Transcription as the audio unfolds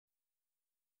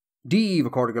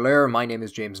My name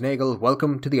is James Nagle,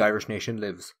 welcome to The Irish Nation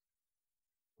Lives.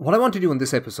 What I want to do in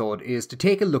this episode is to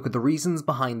take a look at the reasons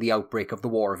behind the outbreak of the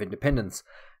War of Independence.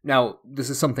 Now, this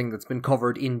is something that's been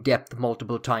covered in depth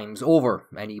multiple times over.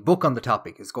 Any book on the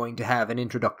topic is going to have an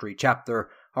introductory chapter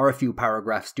or a few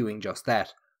paragraphs doing just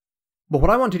that. But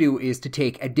what I want to do is to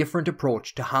take a different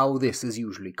approach to how this is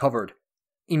usually covered.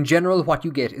 In general, what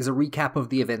you get is a recap of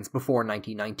the events before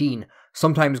 1919,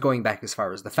 sometimes going back as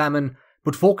far as the famine,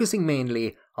 but focusing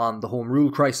mainly on the Home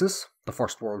Rule crisis, the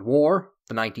First World War,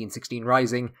 the 1916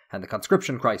 Rising, and the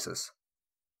conscription crisis.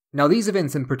 Now, these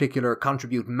events in particular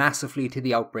contribute massively to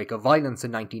the outbreak of violence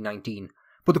in 1919,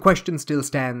 but the question still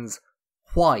stands,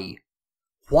 why?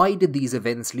 Why did these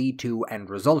events lead to and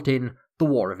result in the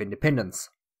War of Independence?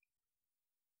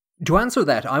 To answer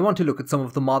that, I want to look at some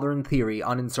of the modern theory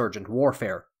on insurgent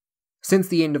warfare. Since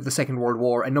the end of the Second World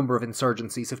War, a number of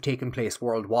insurgencies have taken place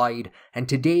worldwide, and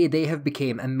today they have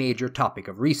become a major topic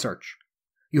of research.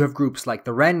 You have groups like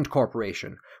the RAND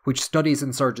Corporation, which studies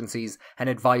insurgencies and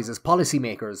advises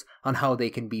policymakers on how they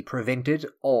can be prevented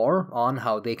or on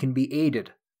how they can be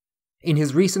aided. In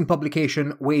his recent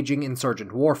publication, Waging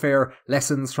Insurgent Warfare,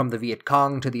 Lessons from the Viet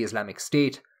Cong to the Islamic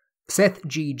State, Seth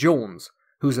G. Jones,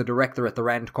 who's a director at the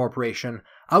RAND Corporation,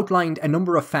 outlined a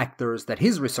number of factors that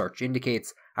his research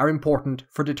indicates are important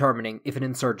for determining if an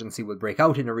insurgency will break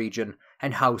out in a region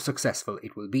and how successful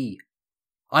it will be.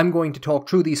 I'm going to talk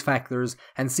through these factors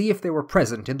and see if they were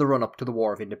present in the run-up to the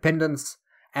War of Independence,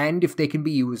 and if they can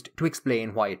be used to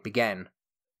explain why it began.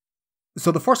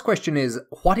 So the first question is,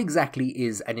 what exactly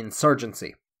is an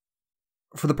insurgency?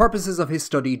 For the purposes of his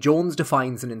study, Jones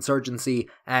defines an insurgency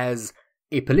as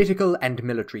a political and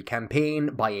military campaign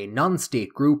by a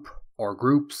non-state group, or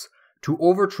groups, to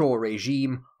overthrow a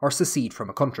regime or secede from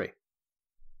a country.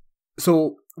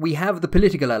 So, we have the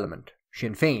political element,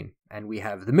 Sinn Féin, and we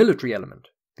have the military element,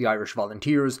 the Irish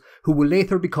Volunteers, who will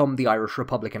later become the Irish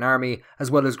Republican Army, as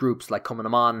well as groups like Cumann na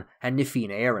mBan and Ni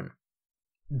Fianna Éireann.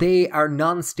 They are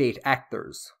non-state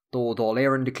actors, though Dáil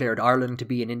Éireann declared Ireland to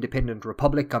be an independent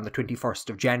republic on the 21st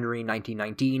of January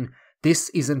 1919, this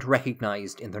isn't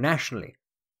recognised internationally.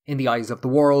 In the eyes of the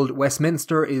world,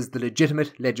 Westminster is the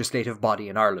legitimate legislative body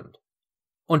in Ireland.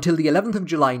 Until the 11th of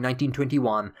July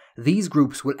 1921, these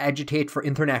groups will agitate for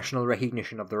international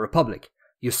recognition of the Republic,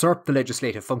 usurp the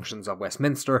legislative functions of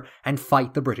Westminster, and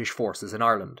fight the British forces in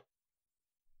Ireland.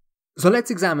 So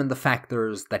let's examine the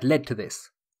factors that led to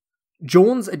this.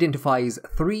 Jones identifies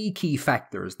three key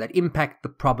factors that impact the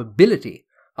probability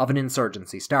of an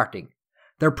insurgency starting.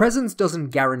 Their presence doesn't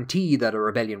guarantee that a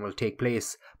rebellion will take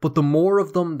place, but the more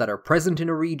of them that are present in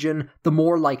a region, the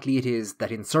more likely it is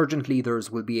that insurgent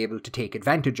leaders will be able to take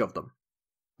advantage of them.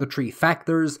 The three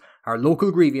factors are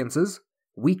local grievances,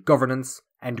 weak governance,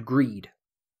 and greed.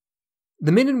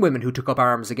 The men and women who took up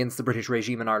arms against the British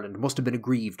regime in Ireland must have been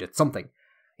aggrieved at something.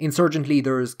 Insurgent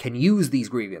leaders can use these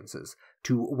grievances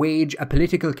to wage a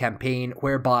political campaign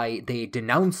whereby they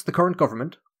denounce the current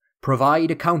government, provide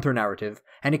a counter-narrative,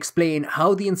 and explain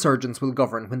how the insurgents will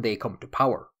govern when they come to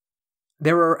power.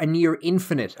 There are a near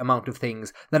infinite amount of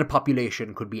things that a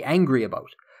population could be angry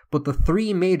about, but the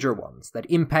three major ones that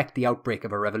impact the outbreak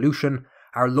of a revolution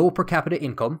are low per capita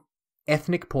income,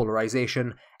 ethnic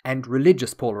polarisation, and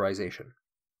religious polarisation.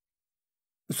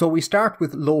 So we start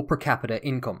with low per capita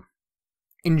income.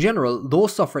 In general,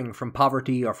 those suffering from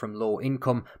poverty or from low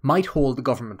income might hold the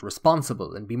government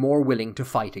responsible and be more willing to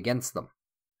fight against them.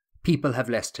 People have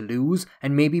less to lose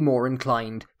and may be more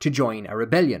inclined to join a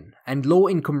rebellion, and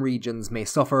low-income regions may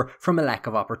suffer from a lack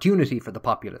of opportunity for the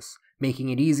populace, making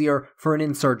it easier for an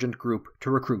insurgent group to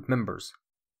recruit members.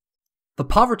 The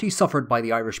poverty suffered by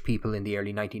the Irish people in the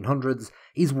early 1900s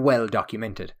is well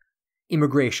documented.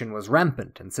 Immigration was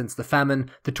rampant, and since the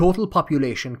famine, the total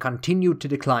population continued to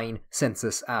decline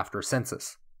census after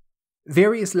census.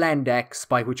 Various land acts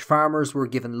by which farmers were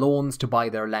given loans to buy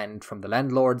their land from the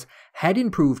landlords had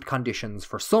improved conditions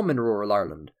for some in rural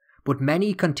Ireland, but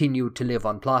many continued to live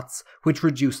on plots which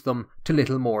reduced them to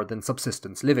little more than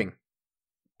subsistence living.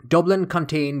 Dublin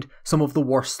contained some of the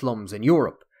worst slums in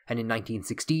Europe, and in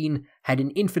 1916 had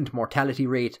an infant mortality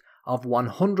rate of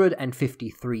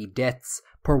 153 deaths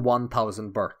per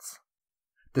 1,000 births.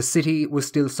 The city was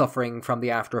still suffering from the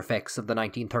after effects of the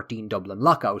 1913 Dublin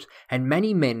lockout, and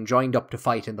many men joined up to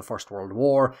fight in the First World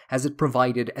War as it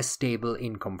provided a stable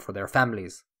income for their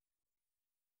families.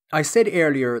 I said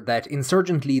earlier that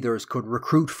insurgent leaders could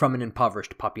recruit from an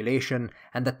impoverished population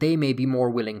and that they may be more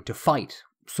willing to fight.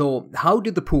 So how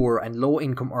did the poor and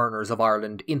low-income earners of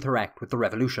Ireland interact with the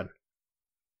revolution?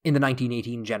 In the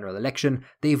 1918 general election,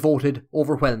 they voted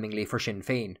overwhelmingly for Sinn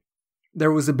Féin.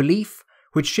 There was a belief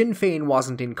which Sinn Féin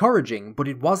wasn't encouraging, but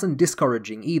it wasn't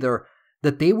discouraging either,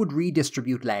 that they would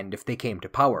redistribute land if they came to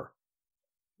power.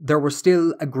 There was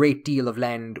still a great deal of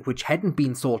land which hadn't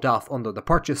been sold off under the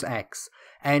Purchase Acts,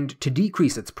 and to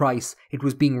decrease its price, it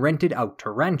was being rented out to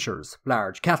ranchers,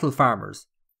 large cattle farmers.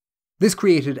 This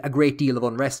created a great deal of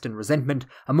unrest and resentment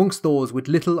amongst those with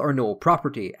little or no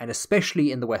property, and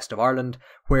especially in the west of Ireland,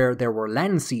 where there were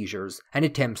land seizures and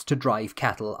attempts to drive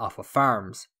cattle off of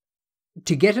farms.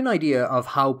 To get an idea of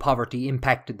how poverty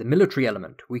impacted the military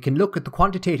element, we can look at the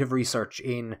quantitative research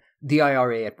in The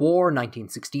I.R.A. at War,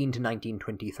 1916 to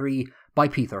 1923, by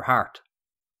Peter Hart.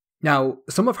 Now,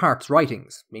 some of Hart's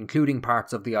writings, including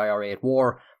parts of The I.R.A. at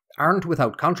War, aren't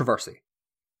without controversy.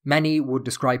 Many would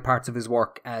describe parts of his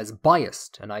work as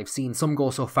biased, and I've seen some go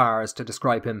so far as to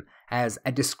describe him as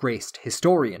a disgraced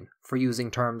historian for using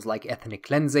terms like ethnic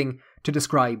cleansing to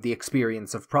describe the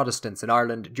experience of Protestants in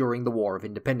Ireland during the War of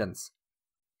Independence.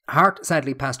 Hart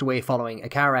sadly passed away following a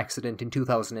car accident in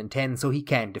 2010, so he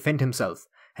can't defend himself,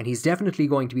 and he's definitely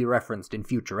going to be referenced in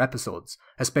future episodes,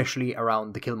 especially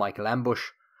around the Kilmichael ambush.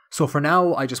 So for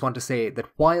now, I just want to say that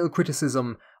while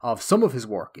criticism of some of his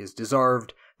work is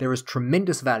deserved, there is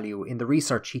tremendous value in the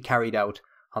research he carried out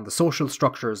on the social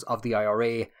structures of the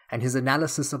I.R.A. and his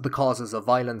analysis of the causes of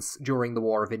violence during the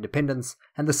War of Independence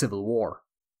and the Civil War.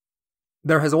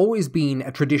 There has always been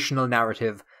a traditional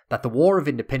narrative that the War of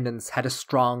Independence had a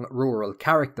strong rural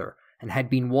character and had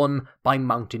been won by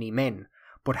mountainy men,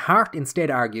 but Hart instead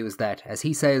argues that, as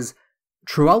he says,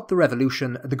 throughout the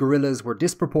revolution the guerrillas were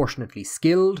disproportionately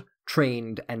skilled,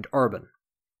 trained and urban.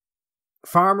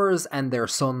 Farmers and their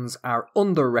sons are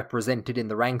underrepresented in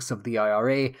the ranks of the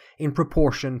I.R.A. in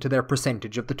proportion to their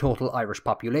percentage of the total Irish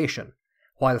population,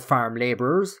 while farm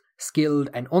labourers, skilled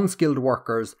and unskilled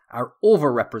workers are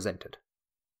overrepresented.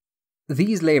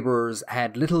 These labourers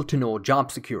had little to no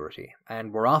job security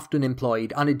and were often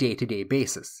employed on a day-to-day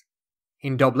basis.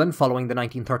 In Dublin, following the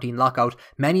 1913 lockout,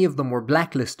 many of them were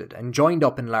blacklisted and joined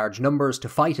up in large numbers to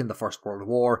fight in the First World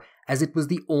War, as it was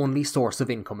the only source of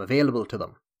income available to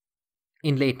them.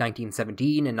 In late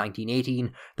 1917 and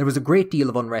 1918, there was a great deal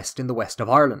of unrest in the west of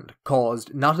Ireland,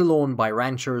 caused not alone by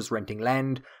ranchers renting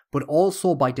land, but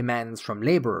also by demands from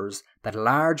labourers that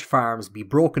large farms be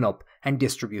broken up and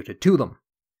distributed to them.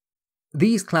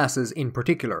 These classes in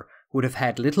particular would have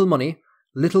had little money,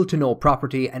 little to no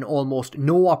property and almost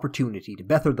no opportunity to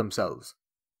better themselves.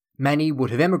 Many would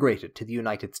have emigrated to the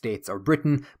United States or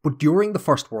Britain, but during the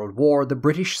First World War the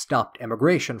British stopped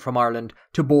emigration from Ireland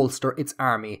to bolster its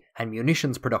army and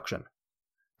munitions production.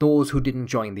 Those who didn't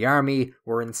join the army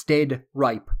were instead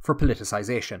ripe for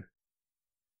politicisation.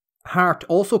 Hart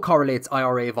also correlates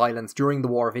I.R.A. violence during the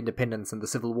War of Independence and the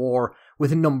Civil War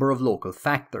with a number of local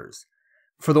factors.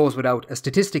 For those without a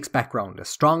statistics background, a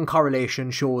strong correlation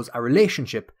shows a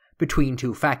relationship between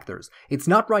two factors. It's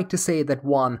not right to say that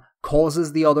one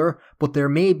causes the other, but there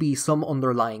may be some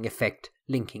underlying effect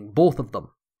linking both of them.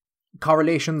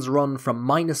 Correlations run from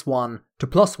 -1 to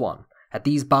 +1. At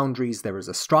these boundaries there is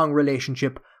a strong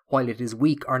relationship, while it is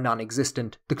weak or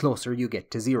non-existent the closer you get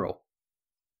to 0.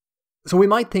 So we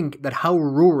might think that how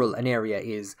rural an area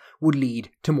is would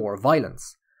lead to more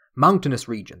violence. Mountainous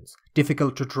regions,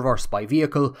 difficult to traverse by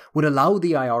vehicle, would allow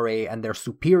the I.R.A. and their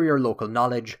superior local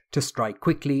knowledge to strike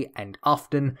quickly and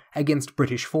often against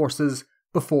British forces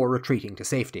before retreating to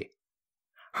safety.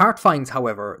 Hart finds,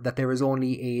 however, that there is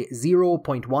only a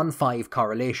 0.15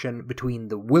 correlation between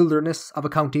the wilderness of a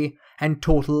county and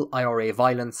total I.R.A.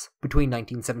 violence between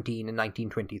 1917 and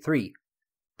 1923.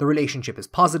 The relationship is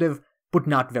positive, but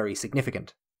not very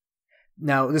significant.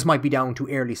 Now, this might be down to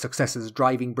early successes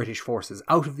driving British forces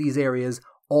out of these areas,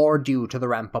 or due to the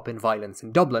ramp-up in violence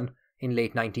in Dublin in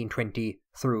late 1920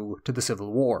 through to the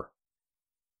Civil War.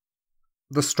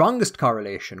 The strongest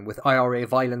correlation with I.R.A.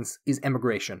 violence is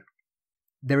emigration.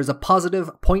 There is a positive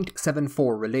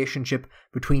 0.74 relationship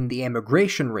between the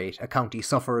emigration rate a county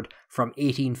suffered from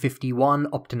 1851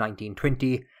 up to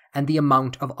 1920 and the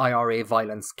amount of I.R.A.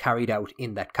 violence carried out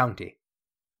in that county.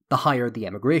 The higher the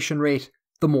emigration rate,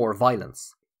 the more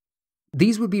violence.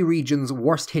 These would be regions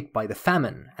worst hit by the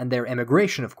famine, and their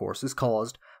emigration, of course, is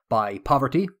caused by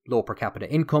poverty, low per capita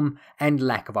income, and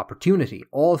lack of opportunity,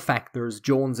 all factors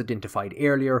Jones identified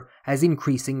earlier as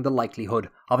increasing the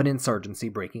likelihood of an insurgency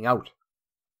breaking out.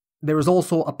 There is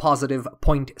also a positive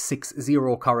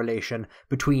 0.60 correlation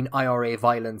between I.R.A.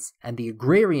 violence and the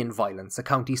agrarian violence a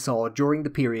county saw during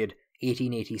the period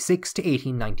 1886 to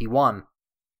 1891.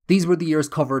 These were the years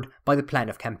covered by the Plan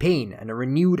of Campaign and a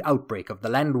renewed outbreak of the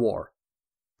Land War.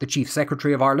 The Chief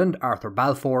Secretary of Ireland, Arthur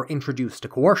Balfour, introduced a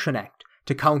Coercion Act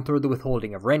to counter the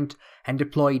withholding of rent, and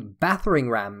deployed battering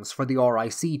rams for the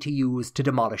RIC to use to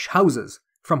demolish houses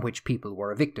from which people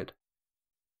were evicted.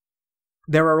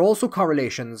 There are also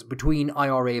correlations between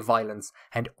IRA violence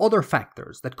and other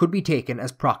factors that could be taken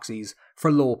as proxies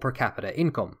for low per capita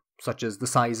income, such as the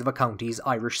size of a county's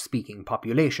Irish-speaking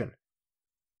population.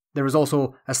 There is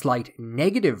also a slight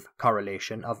negative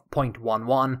correlation of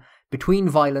 0.11 between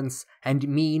violence and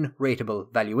mean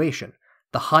rateable valuation.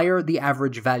 The higher the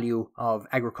average value of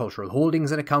agricultural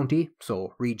holdings in a county,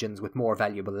 so regions with more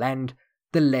valuable land,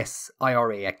 the less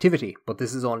IRA activity, but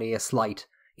this is only a slight,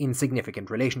 insignificant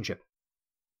relationship.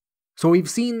 So we've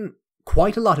seen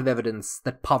quite a lot of evidence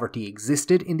that poverty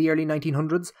existed in the early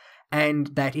 1900s, and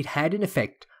that it had an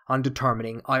effect on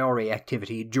determining IRA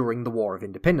activity during the War of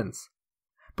Independence.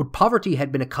 But poverty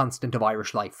had been a constant of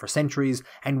Irish life for centuries,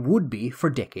 and would be for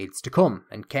decades to come,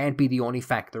 and can't be the only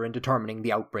factor in determining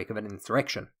the outbreak of an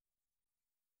insurrection.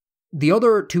 The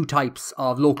other two types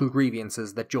of local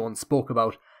grievances that Jones spoke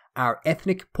about are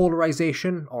ethnic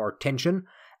polarisation, or tension,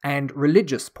 and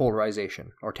religious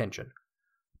polarisation, or tension.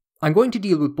 I'm going to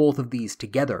deal with both of these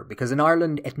together, because in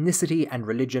Ireland, ethnicity and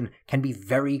religion can be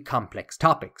very complex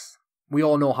topics. We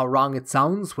all know how wrong it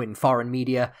sounds when foreign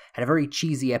media, and a very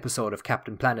cheesy episode of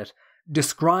Captain Planet,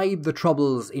 describe the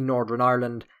Troubles in Northern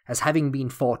Ireland as having been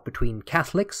fought between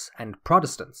Catholics and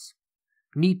Protestants.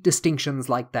 Neat distinctions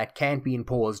like that can't be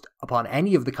imposed upon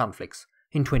any of the conflicts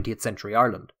in 20th century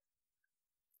Ireland.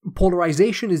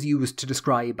 Polarisation is used to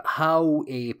describe how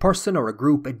a person or a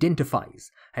group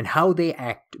identifies, and how they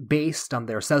act based on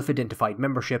their self-identified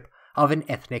membership of an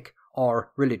ethnic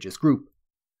or religious group.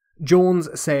 Jones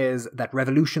says that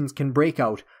revolutions can break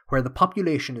out where the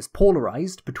population is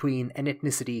polarised between an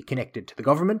ethnicity connected to the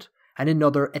government and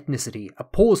another ethnicity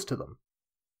opposed to them.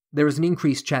 There is an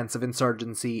increased chance of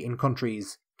insurgency in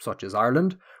countries, such as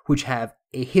Ireland, which have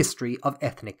a history of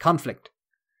ethnic conflict.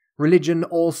 Religion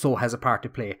also has a part to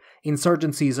play.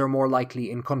 Insurgencies are more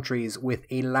likely in countries with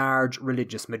a large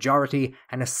religious majority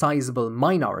and a sizable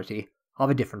minority of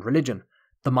a different religion.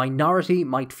 The minority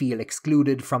might feel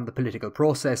excluded from the political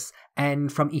process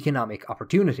and from economic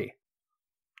opportunity.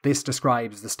 This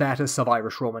describes the status of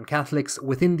Irish Roman Catholics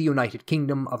within the United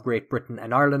Kingdom of Great Britain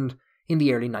and Ireland in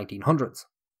the early 1900s.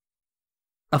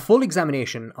 A full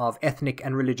examination of ethnic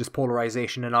and religious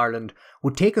polarisation in Ireland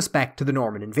would take us back to the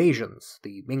Norman invasions,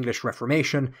 the English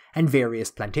Reformation, and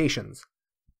various plantations.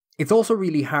 It's also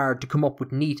really hard to come up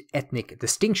with neat ethnic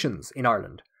distinctions in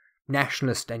Ireland.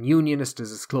 Nationalist and Unionist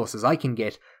is as close as I can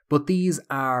get, but these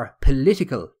are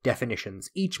political definitions.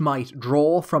 Each might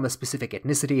draw from a specific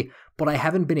ethnicity, but I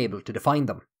haven't been able to define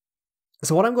them.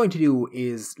 So what I'm going to do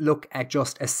is look at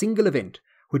just a single event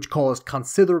which caused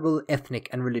considerable ethnic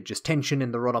and religious tension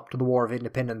in the run-up to the War of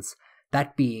Independence,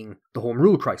 that being the Home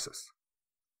Rule crisis.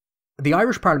 The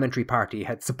Irish Parliamentary Party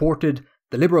had supported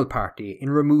the Liberal Party in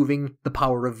removing the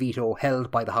power of veto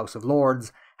held by the House of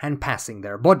Lords and passing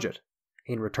their budget.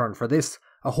 In return for this,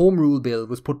 a Home Rule Bill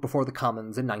was put before the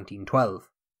Commons in 1912.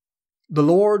 The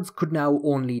Lords could now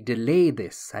only delay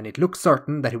this, and it looked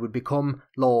certain that it would become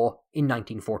law in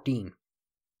 1914.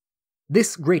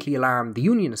 This greatly alarmed the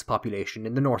Unionist population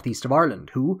in the northeast of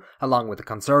Ireland, who, along with the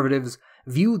Conservatives,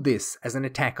 viewed this as an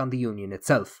attack on the Union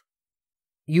itself.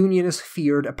 Unionists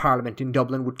feared a parliament in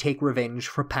Dublin would take revenge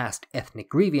for past ethnic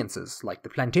grievances, like the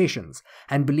plantations,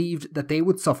 and believed that they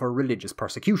would suffer religious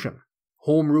persecution.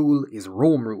 Home rule is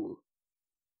Rome rule.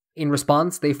 In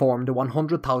response, they formed a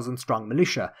 100,000-strong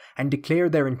militia and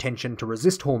declared their intention to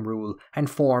resist Home Rule and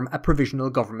form a provisional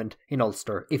government in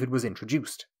Ulster if it was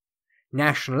introduced.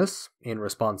 Nationalists, in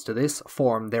response to this,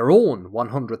 formed their own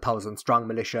 100,000-strong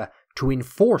militia to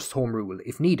enforce Home Rule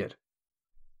if needed.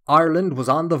 Ireland was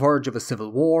on the verge of a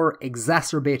civil war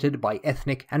exacerbated by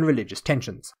ethnic and religious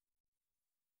tensions.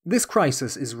 This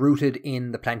crisis is rooted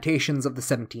in the plantations of the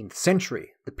 17th century,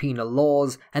 the penal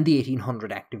laws, and the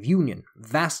 1800 Act of Union,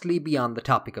 vastly beyond the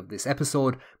topic of this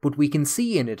episode, but we can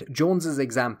see in it Jones's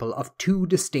example of two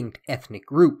distinct ethnic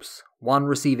groups, one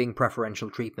receiving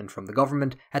preferential treatment from the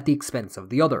government at the expense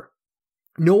of the other.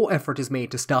 No effort is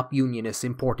made to stop Unionists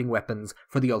importing weapons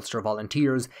for the Ulster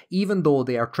Volunteers, even though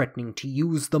they are threatening to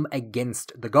use them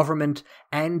against the government,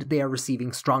 and they are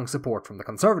receiving strong support from the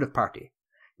Conservative Party.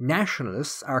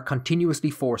 Nationalists are continuously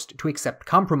forced to accept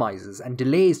compromises and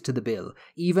delays to the bill,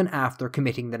 even after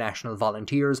committing the National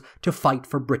Volunteers to fight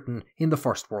for Britain in the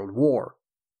First World War.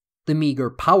 The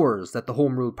meagre powers that the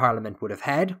Home Rule Parliament would have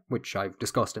had, which I've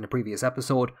discussed in a previous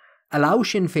episode, allow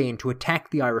Sinn Féin to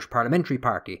attack the Irish Parliamentary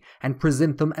Party and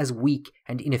present them as weak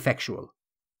and ineffectual.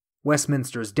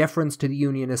 Westminster's deference to the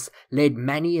Unionists led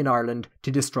many in Ireland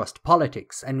to distrust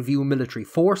politics and view military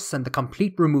force and the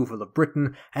complete removal of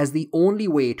Britain as the only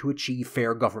way to achieve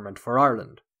fair government for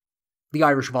Ireland. The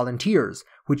Irish Volunteers,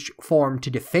 which formed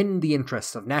to defend the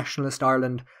interests of nationalist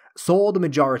Ireland, saw the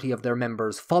majority of their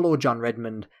members follow John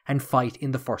Redmond and fight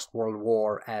in the First World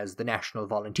War as the National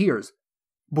Volunteers.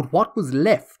 But what was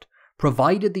left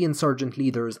provided the insurgent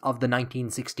leaders of the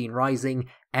 1916 Rising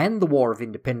and the War of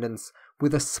Independence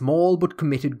with a small but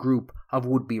committed group of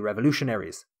would-be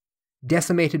revolutionaries.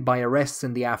 Decimated by arrests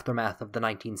in the aftermath of the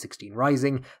 1916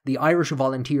 Rising, the Irish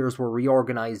Volunteers were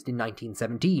reorganised in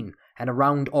 1917 and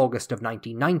around August of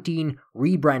 1919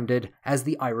 rebranded as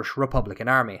the Irish Republican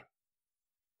Army.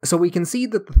 So we can see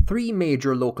that the three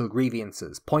major local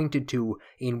grievances pointed to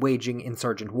in waging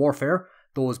insurgent warfare,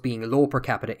 those being low per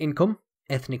capita income,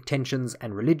 ethnic tensions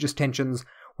and religious tensions,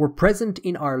 were present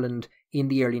in Ireland in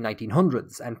the early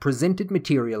 1900s and presented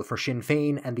material for Sinn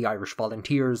Féin and the Irish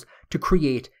Volunteers to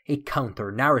create a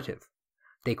counter-narrative.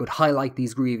 They could highlight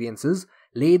these grievances,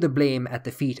 lay the blame at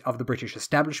the feet of the British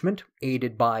establishment,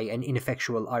 aided by an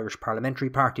ineffectual Irish parliamentary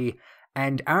party,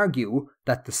 and argue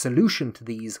that the solution to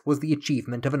these was the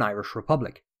achievement of an Irish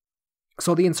Republic.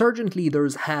 So the insurgent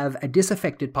leaders have a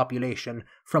disaffected population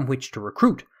from which to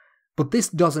recruit, but this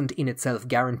doesn't in itself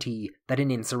guarantee that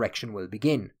an insurrection will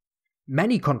begin.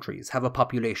 Many countries have a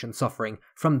population suffering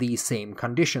from these same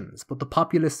conditions, but the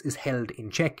populace is held in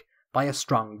check by a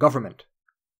strong government.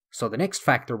 So the next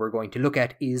factor we're going to look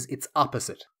at is its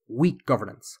opposite, weak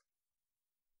governance.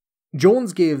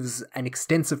 Jones gives an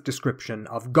extensive description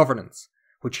of governance,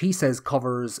 which he says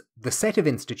covers the set of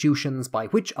institutions by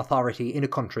which authority in a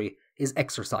country is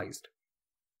exercised.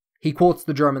 He quotes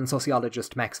the German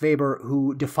sociologist Max Weber,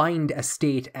 who defined a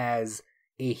state as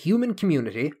a human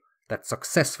community that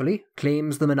successfully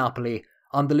claims the monopoly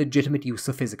on the legitimate use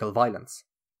of physical violence.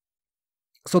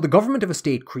 So the government of a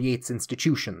state creates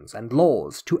institutions and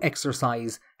laws to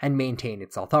exercise and maintain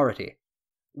its authority.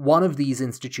 One of these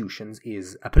institutions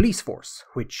is a police force,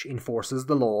 which enforces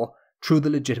the law through the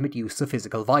legitimate use of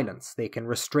physical violence. They can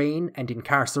restrain and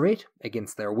incarcerate,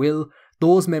 against their will,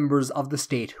 those members of the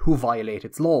state who violate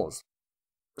its laws.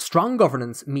 Strong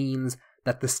governance means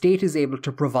that the state is able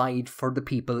to provide for the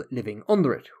people living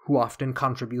under it, who often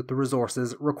contribute the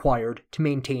resources required to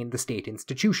maintain the state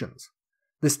institutions.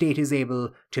 The state is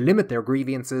able to limit their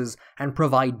grievances and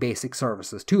provide basic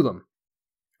services to them.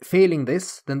 Failing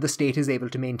this, then the state is able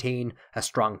to maintain a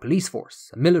strong police force,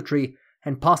 a military,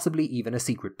 and possibly even a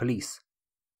secret police.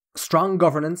 Strong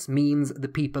governance means the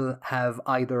people have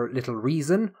either little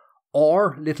reason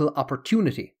or little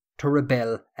opportunity to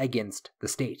rebel against the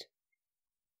state.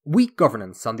 Weak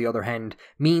governance, on the other hand,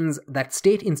 means that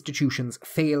state institutions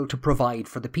fail to provide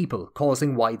for the people,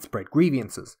 causing widespread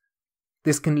grievances.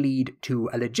 This can lead to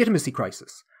a legitimacy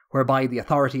crisis, whereby the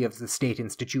authority of the state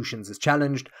institutions is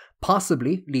challenged,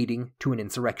 possibly leading to an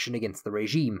insurrection against the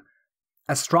regime.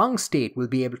 A strong state will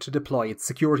be able to deploy its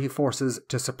security forces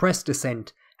to suppress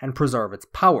dissent and preserve its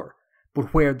power,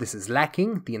 but where this is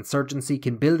lacking, the insurgency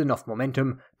can build enough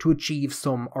momentum to achieve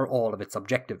some or all of its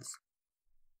objectives.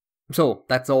 So,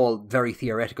 that's all very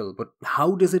theoretical, but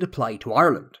how does it apply to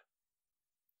Ireland?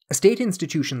 State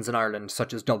institutions in Ireland,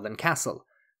 such as Dublin Castle,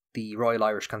 the Royal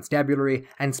Irish Constabulary,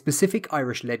 and specific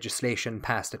Irish legislation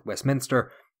passed at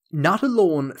Westminster, not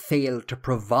alone failed to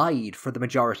provide for the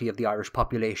majority of the Irish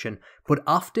population, but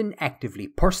often actively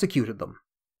persecuted them.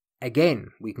 Again,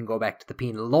 we can go back to the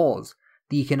penal laws,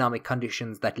 the economic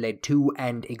conditions that led to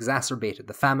and exacerbated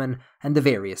the famine, and the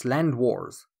various land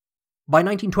wars. By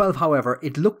 1912, however,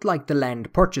 it looked like the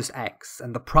Land Purchase Acts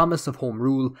and the promise of Home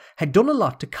Rule had done a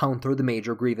lot to counter the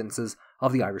major grievances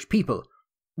of the Irish people.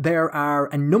 There are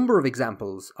a number of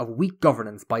examples of weak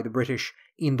governance by the British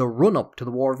in the run-up to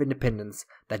the War of Independence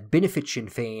that benefit Sinn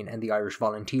Féin and the Irish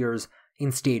Volunteers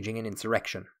in staging an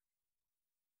insurrection.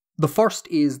 The first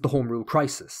is the Home Rule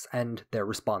crisis and their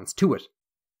response to it.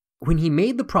 When he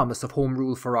made the promise of Home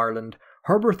Rule for Ireland,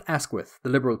 Herbert Asquith, the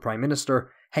Liberal Prime Minister,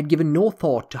 had given no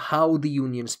thought to how the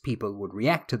Unionist people would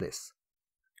react to this.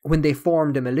 When they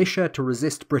formed a militia to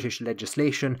resist British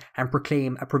legislation and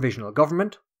proclaim a provisional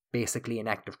government, basically an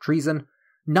act of treason,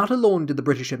 not alone did the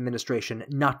British administration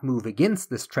not move against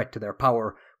this threat to their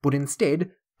power, but instead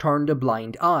turned a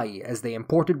blind eye as they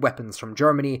imported weapons from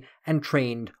Germany and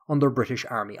trained under British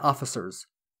Army officers.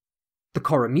 The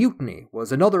Curragh Mutiny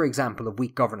was another example of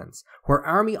weak governance, where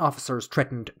army officers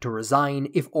threatened to resign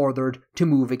if ordered to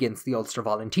move against the Ulster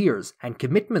Volunteers, and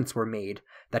commitments were made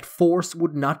that force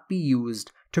would not be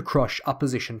used to crush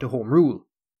opposition to Home Rule.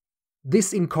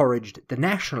 This encouraged the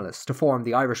Nationalists to form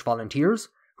the Irish Volunteers,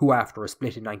 who after a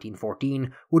split in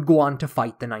 1914 would go on to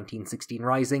fight the 1916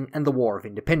 Rising and the War of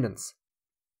Independence.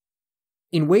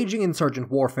 In Waging Insurgent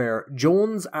Warfare,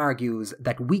 Jones argues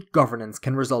that weak governance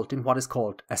can result in what is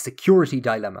called a security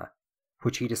dilemma,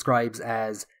 which he describes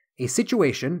as a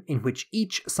situation in which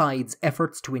each side's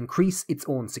efforts to increase its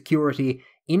own security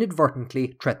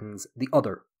inadvertently threatens the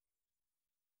other.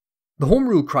 The Home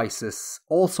Rule crisis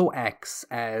also acts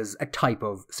as a type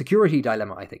of security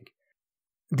dilemma, I think.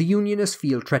 The Unionists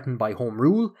feel threatened by Home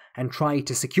Rule and try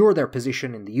to secure their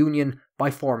position in the Union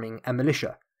by forming a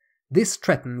militia. This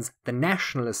threatens the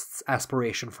Nationalists'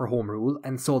 aspiration for Home Rule,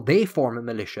 and so they form a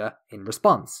militia in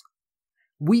response.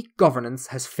 Weak governance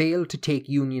has failed to take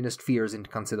Unionist fears into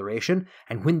consideration,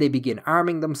 and when they begin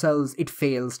arming themselves, it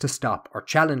fails to stop or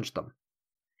challenge them.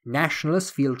 Nationalists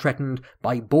feel threatened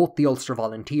by both the Ulster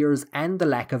Volunteers and the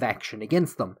lack of action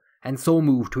against them, and so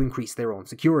move to increase their own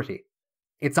security.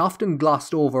 It's often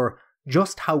glossed over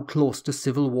just how close to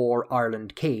civil war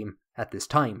Ireland came at this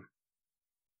time.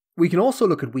 We can also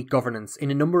look at weak governance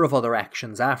in a number of other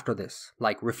actions after this,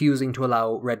 like refusing to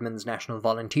allow Redmond's National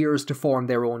Volunteers to form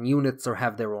their own units or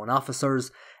have their own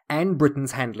officers, and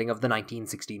Britain's handling of the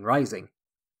 1916 Rising.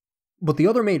 But the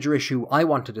other major issue I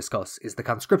want to discuss is the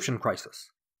conscription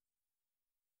crisis.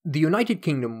 The United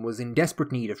Kingdom was in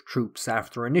desperate need of troops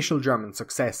after initial German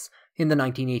success in the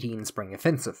 1918 Spring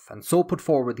Offensive, and so put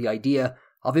forward the idea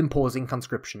of imposing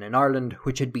conscription in Ireland,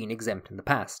 which had been exempt in the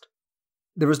past.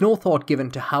 There was no thought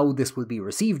given to how this will be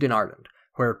received in Ireland,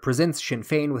 where it presents Sinn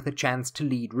Féin with a chance to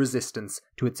lead resistance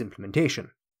to its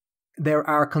implementation. There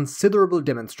are considerable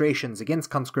demonstrations against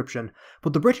conscription,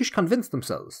 but the British convince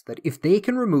themselves that if they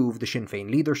can remove the Sinn Féin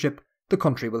leadership, the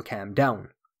country will calm down.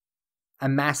 A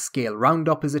mass-scale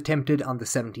roundup is attempted on the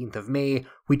 17th of May,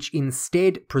 which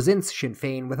instead presents Sinn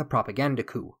Féin with a propaganda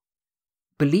coup.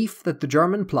 Belief that the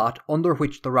German plot under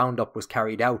which the roundup was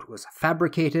carried out was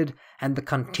fabricated, and the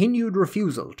continued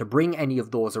refusal to bring any of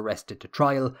those arrested to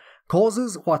trial,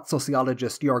 causes what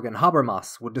sociologist Jürgen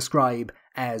Habermas would describe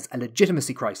as a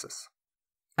legitimacy crisis.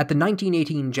 At the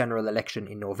 1918 general election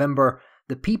in November,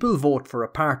 the people vote for a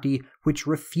party which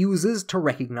refuses to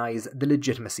recognise the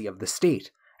legitimacy of the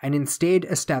state, and instead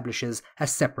establishes a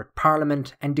separate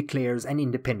parliament and declares an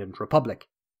independent republic.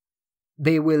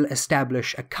 They will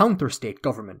establish a counter-state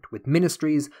government with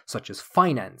ministries such as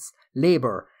finance,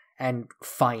 labour, and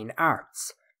fine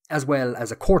arts, as well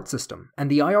as a court system,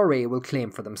 and the I.R.A. will claim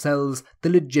for themselves the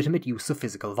legitimate use of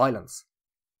physical violence.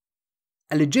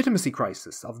 A legitimacy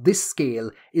crisis of this scale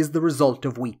is the result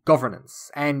of weak governance,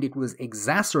 and it was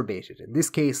exacerbated in this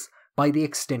case by the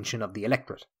extension of the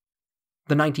electorate.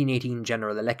 The 1918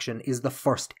 general election is the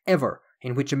first ever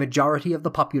in which a majority of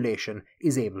the population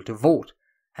is able to vote,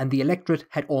 and the electorate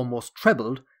had almost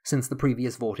trebled since the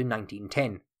previous vote in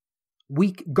 1910.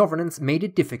 Weak governance made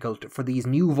it difficult for these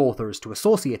new voters to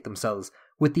associate themselves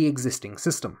with the existing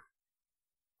system.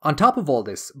 On top of all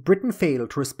this, Britain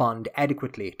failed to respond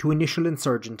adequately to initial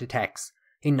insurgent attacks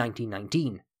in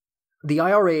 1919. The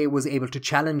I.R.A. was able to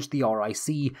challenge the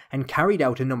RIC and carried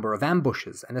out a number of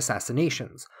ambushes and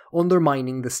assassinations,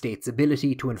 undermining the state's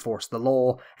ability to enforce the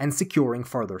law and securing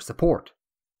further support.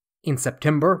 In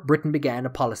September, Britain began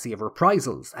a policy of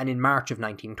reprisals, and in March of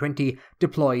 1920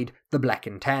 deployed the Black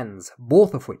and Tans,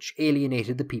 both of which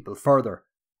alienated the people further.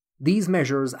 These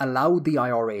measures allowed the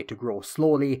I.R.A. to grow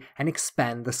slowly and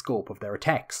expand the scope of their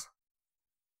attacks.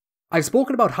 I've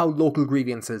spoken about how local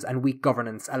grievances and weak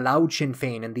governance allowed Sinn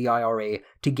Féin and the I.R.A.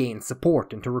 to gain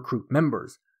support and to recruit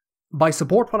members. By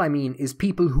support, what I mean is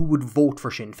people who would vote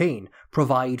for Sinn Féin,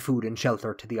 provide food and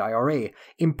shelter to the I.R.A.,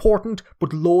 important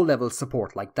but low-level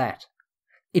support like that.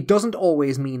 It doesn't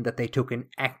always mean that they took an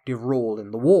active role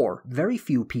in the war. Very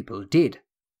few people did.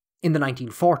 In the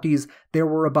 1940s, there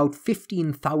were about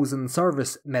 15,000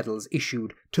 service medals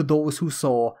issued to those who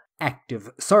saw active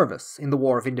service in the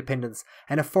War of Independence,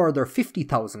 and a further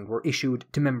 50,000 were issued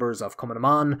to members of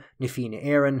Cumann, Ní Fianna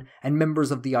Éireann, and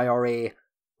members of the I.R.A.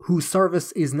 whose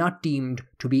service is not deemed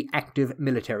to be active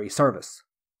military service.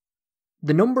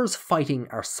 The numbers fighting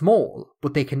are small,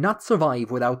 but they cannot survive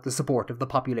without the support of the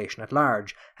population at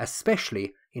large,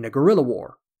 especially in a guerrilla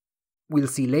war. We'll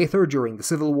see later during the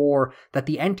Civil War that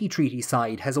the anti-treaty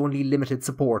side has only limited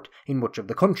support in much of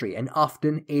the country and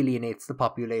often alienates the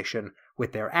population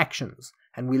with their actions,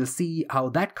 and we'll see how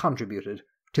that contributed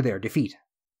to their defeat.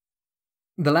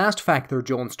 The last factor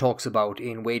Jones talks about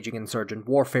in waging insurgent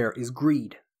warfare is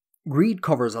greed. Greed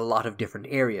covers a lot of different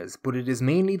areas, but it is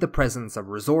mainly the presence of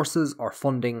resources or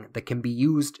funding that can be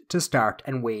used to start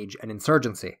and wage an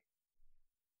insurgency.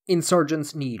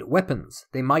 Insurgents need weapons.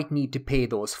 They might need to pay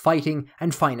those fighting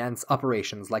and finance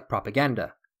operations like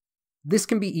propaganda. This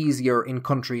can be easier in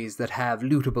countries that have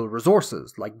lootable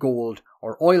resources like gold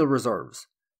or oil reserves.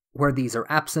 Where these are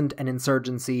absent, an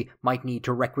insurgency might need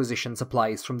to requisition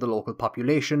supplies from the local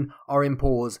population or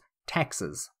impose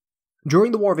taxes.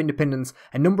 During the War of Independence,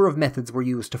 a number of methods were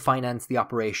used to finance the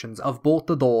operations of both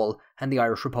the Dáil and the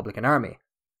Irish Republican Army.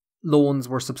 Loans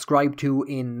were subscribed to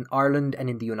in Ireland and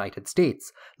in the United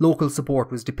States. Local support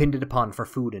was depended upon for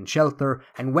food and shelter,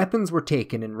 and weapons were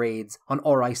taken in raids on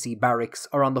RIC barracks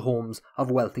or on the homes of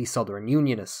wealthy Southern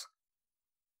Unionists.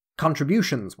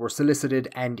 Contributions were solicited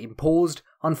and imposed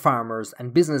on farmers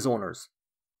and business owners.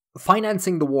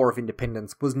 Financing the War of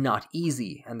Independence was not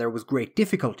easy, and there was great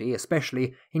difficulty,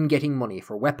 especially in getting money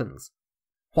for weapons.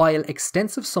 While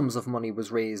extensive sums of money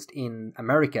was raised in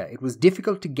America, it was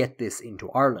difficult to get this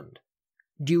into Ireland.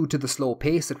 Due to the slow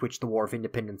pace at which the War of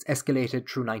Independence escalated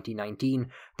through 1919,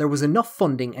 there was enough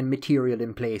funding and material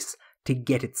in place to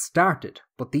get it started,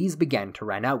 but these began to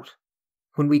run out.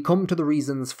 When we come to the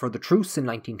reasons for the truce in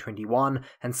 1921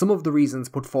 and some of the reasons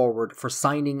put forward for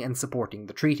signing and supporting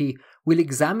the treaty, we'll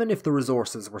examine if the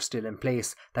resources were still in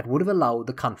place that would have allowed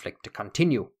the conflict to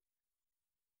continue.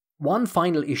 One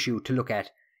final issue to look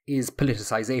at is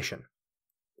politicization.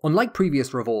 Unlike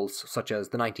previous revolts, such as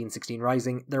the 1916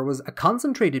 Rising, there was a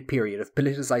concentrated period of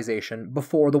politicization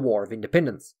before the War of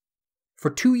Independence. For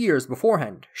 2 years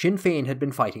beforehand, Sinn Féin had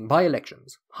been fighting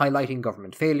by-elections, highlighting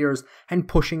government failures and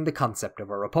pushing the concept of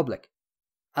a republic.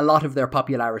 A lot of their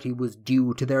popularity was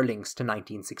due to their links to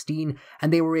 1916,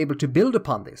 and they were able to build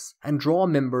upon this and draw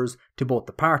members to both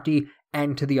the party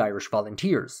and to the Irish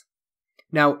Volunteers.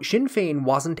 Now, Sinn Féin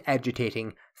wasn't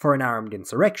agitating for an armed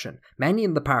insurrection. Many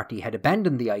in the party had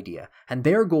abandoned the idea, and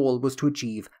their goal was to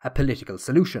achieve a political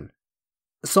solution.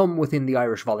 Some within the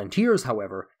Irish Volunteers,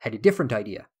 however, had a different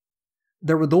idea.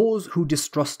 There were those who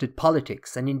distrusted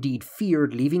politics and indeed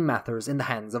feared leaving matters in the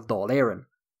hands of Dáil Éireann.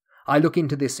 I look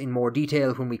into this in more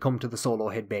detail when we come to the Solo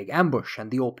Headbeg ambush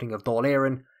and the opening of Dáil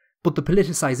Éireann, but the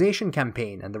politicisation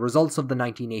campaign and the results of the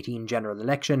 1918 general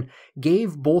election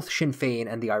gave both Sinn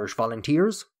Féin and the Irish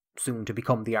Volunteers, soon to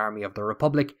become the Army of the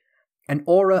Republic, an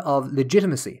aura of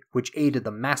legitimacy which aided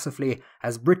them massively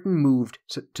as Britain moved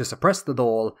to suppress the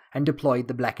Dáil and deployed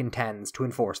the Black and Tans to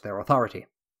enforce their authority.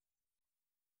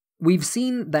 We've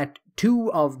seen that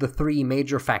 2 of the 3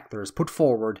 major factors put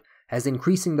forward as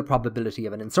increasing the probability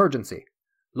of an insurgency,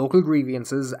 local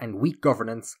grievances and weak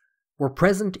governance, were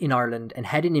present in Ireland and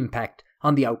had an impact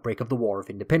on the outbreak of the War of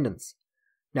Independence.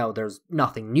 Now, there's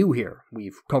nothing new here.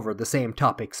 We've covered the same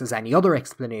topics as any other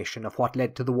explanation of what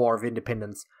led to the War of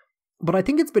Independence, but I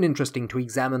think it's been interesting to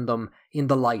examine them in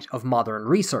the light of modern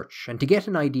research and to get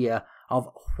an idea of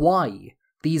why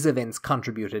these events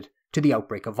contributed to the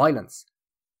outbreak of violence.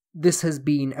 This has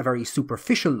been a very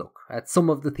superficial look at some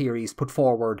of the theories put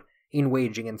forward in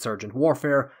waging insurgent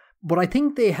warfare, but I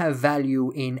think they have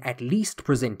value in at least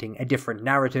presenting a different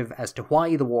narrative as to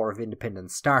why the War of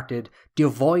Independence started,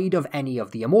 devoid of any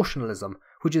of the emotionalism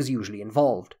which is usually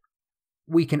involved.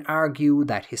 We can argue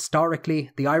that historically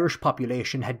the Irish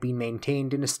population had been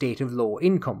maintained in a state of low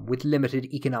income with limited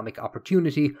economic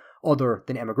opportunity other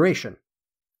than emigration.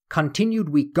 Continued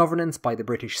weak governance by the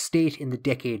British state in the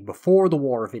decade before the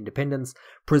War of Independence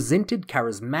presented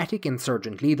charismatic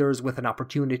insurgent leaders with an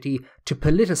opportunity to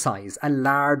politicise a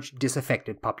large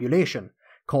disaffected population,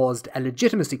 caused a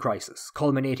legitimacy crisis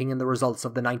culminating in the results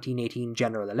of the 1918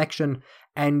 general election,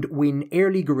 and win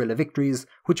early guerrilla victories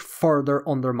which further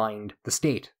undermined the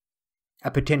state.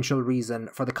 A potential reason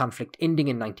for the conflict ending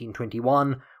in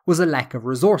 1921 was a lack of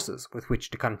resources with which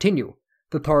to continue,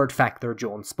 the third factor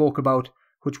Jones spoke about,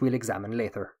 which we'll examine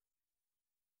later.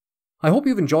 I hope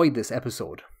you've enjoyed this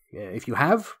episode. If you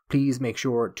have, please make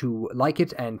sure to like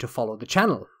it and to follow the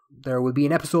channel. There will be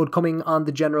an episode coming on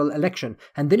the general election,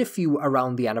 and then a few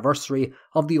around the anniversary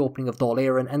of the opening of Dáil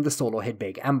Éireann and the Solo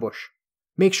Headbeg ambush.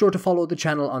 Make sure to follow the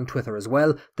channel on Twitter as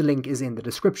well, the link is in the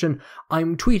description.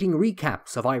 I'm tweeting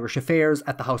recaps of Irish affairs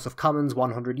at the House of Commons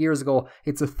 100 years ago.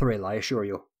 It's a thrill, I assure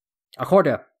you.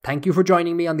 Accorda, thank you for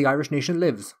joining me on The Irish Nation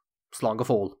Lives. Slán go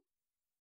fóill.